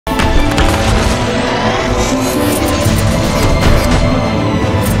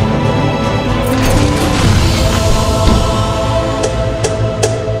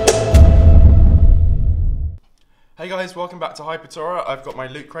guys, welcome back to Hypertora. I've got my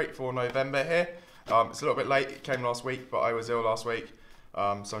loot crate for November here. It's a little bit late, it came last week, but I was ill last week,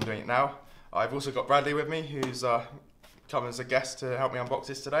 so I'm doing it now. I've also got Bradley with me, who's come as a guest to help me unbox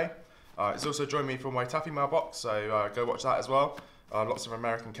this today. He's also joined me for my Taffy mailbox, so go watch that as well. Lots of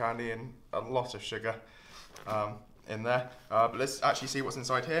American candy and a lot of sugar in there. But let's actually see what's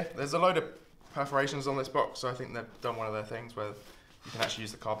inside here. There's a load of perforations on this box, so I think they've done one of their things where you can actually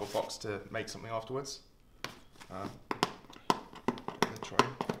use the cardboard box to make something afterwards. I'm going to try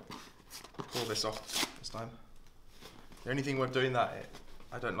and pull this off this time. The only thing with doing that,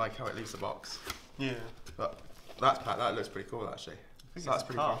 I don't like how it leaves the box. Yeah. But that looks pretty cool actually. So that's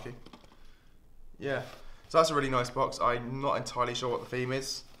pretty funky. Yeah. So that's a really nice box. I'm not entirely sure what the theme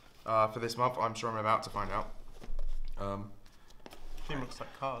is for this month. I'm sure I'm about to find out. Theme looks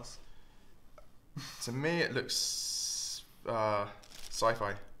like cars. To me it looks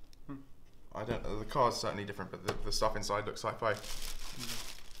sci-fi. I don't know, the car's certainly different, but the stuff inside looks sci-fi.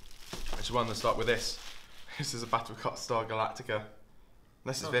 I just wanted to start with this. This is a Battlestar Galactica.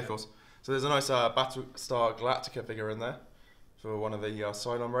 This is vehicles. So there's a nice Battlestar Galactica figure in there for one of the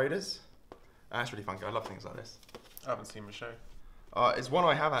Cylon Raiders. That's really funky. I love things like this. I haven't seen the show. It's one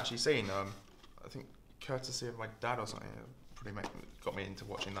I have actually seen. I think courtesy of my dad or something. Got me into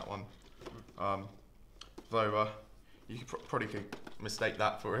watching that one. Though you could probably mistake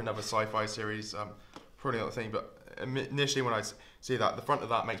that for another sci-fi series. Probably not the thing, but initially when I see that, the front of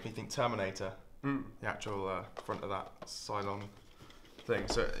that makes me think Terminator. The actual front of that Cylon thing.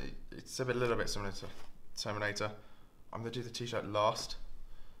 So it's a little bit similar to Terminator. I'm going to do the t-shirt last.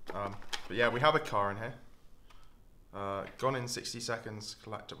 But yeah, we have a car in here. Gone in 60 seconds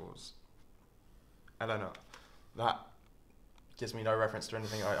collectibles. I don't know. That gives me no reference to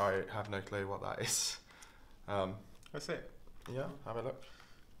anything. I have no clue what that is. That's it. Yeah, have a look.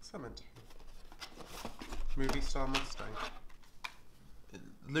 Cement. Movie star Mustang.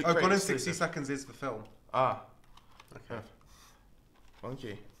 Luke Oh, Crate Gone in exclusive. 60 Seconds is the film. Ah. Okay.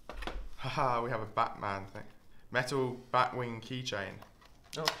 Funky. Haha, we have a Batman thing. Metal Batwing keychain.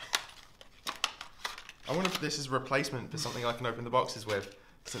 Oh. I wonder if this is a replacement for something I can open the boxes with,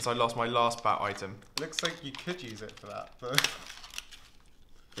 since I lost my last Bat item. Looks like you could use it for that, but...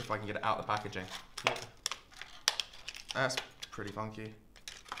 If I can get it out of the packaging. Yeah. That's pretty funky.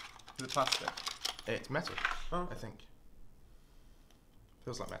 Is it plastic? It's metal, Oh. I think.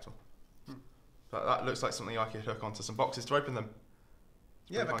 Feels like metal. But that looks like something I could hook onto some boxes to open them.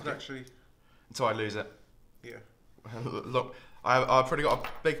 It's Yeah, that funky. could actually... Until I lose it. Yeah. Look, I've pretty got a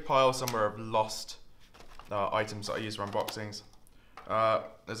big pile somewhere of lost items that I use for unboxings.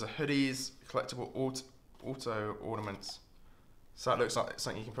 There's a hoodies, collectible auto ornaments. So that looks like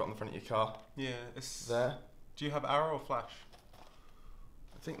something you can put on the front of your car. Yeah, it's... There. Do you have arrow or flash?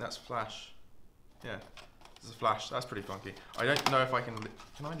 I think that's flash. Yeah, there's a flash. That's pretty funky. I don't know if I can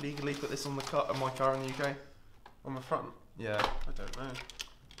I legally put this on the car, on my car in the UK? On the front? Yeah. I don't know.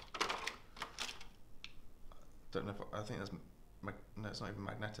 Don't know if I think there's no, it's not even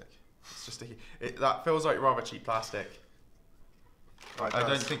magnetic. It's just that feels like rather cheap plastic. I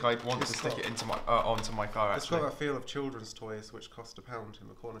don't think I'd want to stick it into my onto my car It's actually. got that feel of children's toys which cost £1 in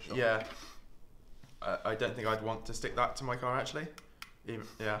the corner shop. Yeah. I don't think I'd want to stick that to my car actually. Even,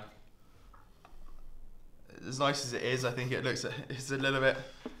 yeah. As nice as it is, I think it's a little bit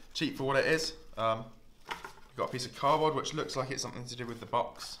cheap for what it is. You've got a piece of cardboard which looks like it's something to do with the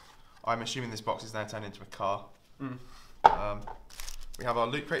box. I'm assuming this box is now turned into a car. We have our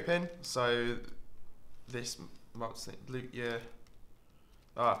loot crate pin. So this month's loot year.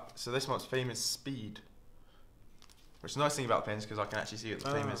 So this month's theme is speed. Which is the nice thing about pins because I can actually see what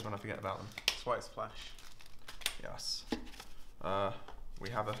the theme is when I forget about them. That's why it's flash. Yes. We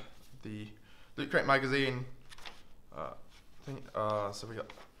have the Loot Crate magazine thing. So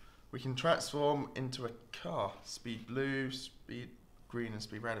we can transform into a car. Speed blue, speed green, and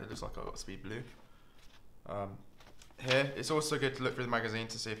speed red. It looks like I've got speed blue. Here, it's also good to look through the magazine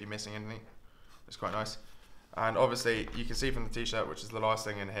to see if you're missing anything. It's quite nice. And obviously, you can see from the t-shirt, which is the last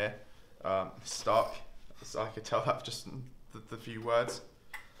thing in here, Stark. So I could tell that just the few words.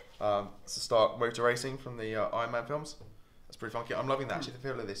 It's a Stark Motor Racing from the Iron Man films. That's pretty funky. I'm loving that actually, the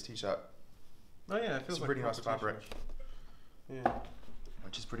feel of this t-shirt. Oh yeah, it feels It's like really nice fabric. Yeah.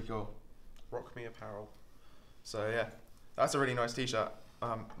 Which is pretty cool. Rock Me Apparel. So yeah, that's a really nice t-shirt.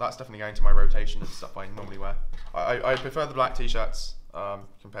 That's definitely going to my rotation of stuff I normally wear. I prefer the black t-shirts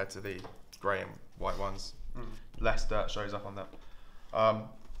compared to the grey and white ones. Less dirt shows up on them.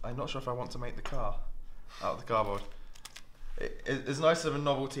 I'm not sure if I want to make the car out of the cardboard. As nice of a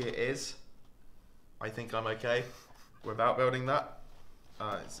novelty it is, I think I'm okay without building that.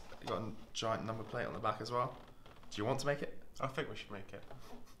 It's got a giant number plate on the back as well. Do you want to make it? I think we should make it.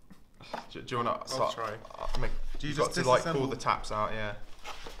 Do you want to I'll start? try. Do you just got to like disassemble? pull the taps out? Yeah.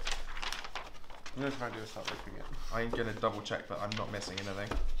 I'm gonna try and do is start ripping it. I'm gonna double check that I'm not missing anything.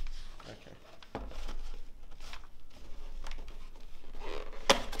 Okay.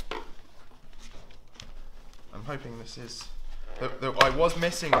 I'm hoping this is. I was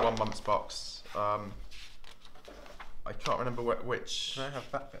missing 1 month's box. I can't remember which. Can I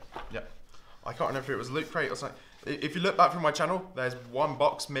have that bit? Yeah. I can't remember if it was Loot Crate or something. If you look back from my channel, there's 1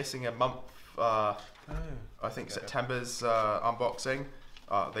 box missing a month. I think Okay. September's unboxing.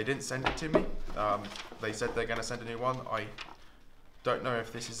 They didn't send it to me. They said they're going to send a new one. I don't know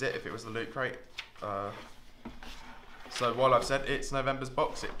if this is it, if it was the Loot Crate. So while I've said it's November's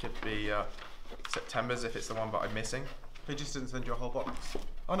box, it could be September's if it's the one that I'm missing. They just didn't send you a whole box.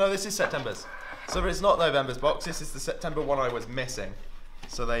 Oh no, this is September's. So it's not November's box. This is the September one I was missing.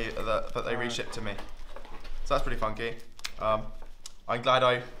 So they reshipped to me. So that's pretty funky. I'm glad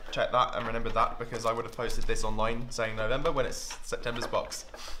I checked that and remembered that because I would have posted this online saying November when it's September's box.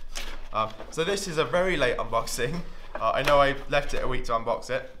 So this is a very late unboxing. I know I left it a week to unbox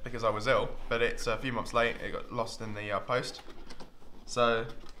it because I was ill, but it's a few months late. It got lost in the post. So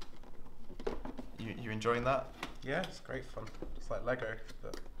you enjoying that? Yeah, it's great fun. It's like Lego,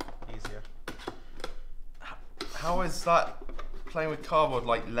 but easier. How is that playing with cardboard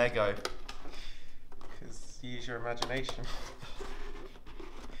like Lego? Because you use your imagination.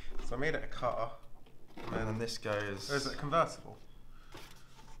 So I made it a car. And then this goes. Oh, is it convertible?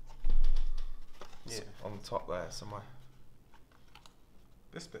 Yeah. On the top there somewhere.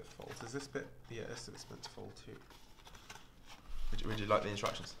 This bit folds. Is this bit? Yeah, this bit's meant to fold too. Would you like the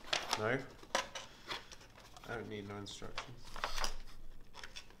instructions? No. I don't need no instructions.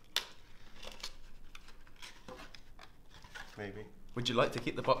 Maybe. Would you like to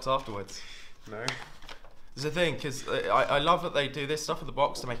keep the box afterwards? No. There's a thing, because I love that they do this stuff with the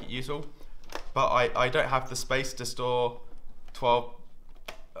box to make it useful, but I don't have the space to store 12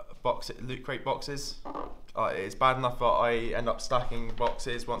 Loot Crate boxes. It's bad enough that I end up stacking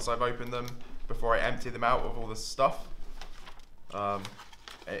boxes once I've opened them before I empty them out of all the stuff.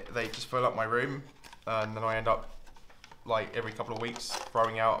 They just fill up my room, and then I end up, like, every couple of weeks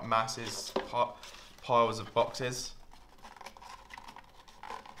throwing out masses, piles of boxes.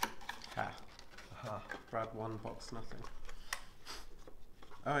 Ha. Brad, 1 box, nothing.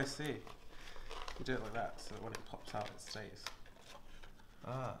 Oh, I see. You do it like that, so when it pops out, it stays.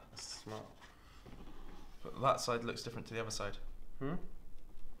 Ah. That's smart. But that side looks different to the other side. Hmm?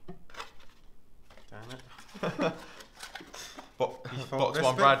 Damn it. You fold Box this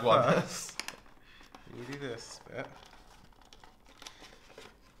 1, bit Brad 1. first. You do this bit.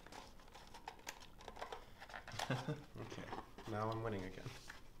 Okay, now I'm winning again.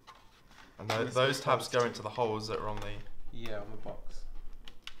 And This those bit tabs folds go too. into the holes that are on the Yeah, on the box.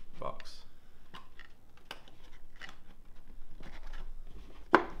 box.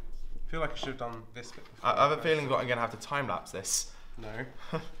 I feel like I should have done this bit before. I have a feeling that I'm going to have to time lapse this. No.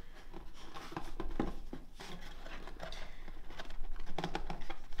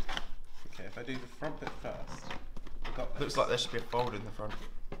 Okay, if I do the front bit first. I've got this. Looks like there should be a fold in the front.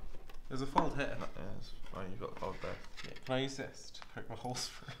 There's a fold here. Yes, right, you've got the fold there. Yeah, can I use this to poke my holes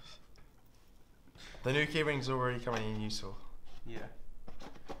through? The new key rings are already coming in useful. Yeah.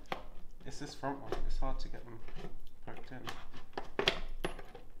 It's this front one. It's hard to get them poked in.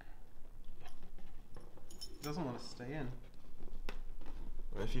 It doesn't want to stay in.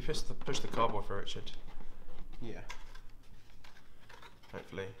 If you push the cardboard through, it should Yeah.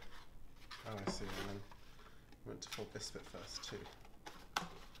 hopefully. Oh, I see. And then I went to fold this bit first too.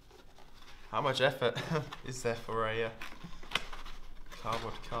 How much effort is there for a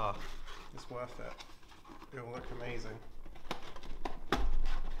cardboard car? It's worth it. It will look amazing.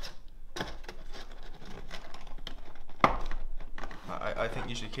 I think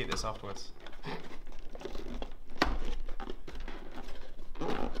you should keep this afterwards.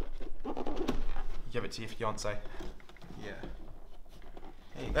 Give it to your fiance. Yeah.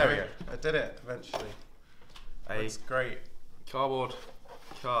 Hey, There we go. I did it eventually. A It's great. cardboard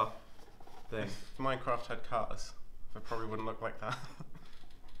car thing. If Minecraft had cars, it probably wouldn't look like that.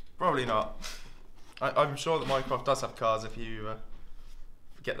 Probably not. I'm sure that Minecraft does have cars if you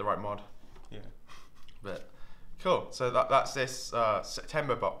get the right mod. Yeah. But cool. So that's this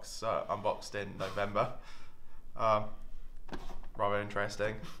September box unboxed in November. Rather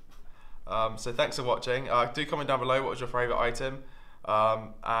interesting. So thanks for watching. Do comment down below what was your favourite item.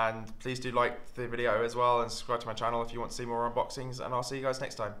 And please do like the video as well and subscribe to my channel if you want to see more unboxings. And I'll see you guys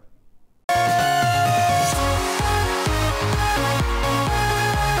next time.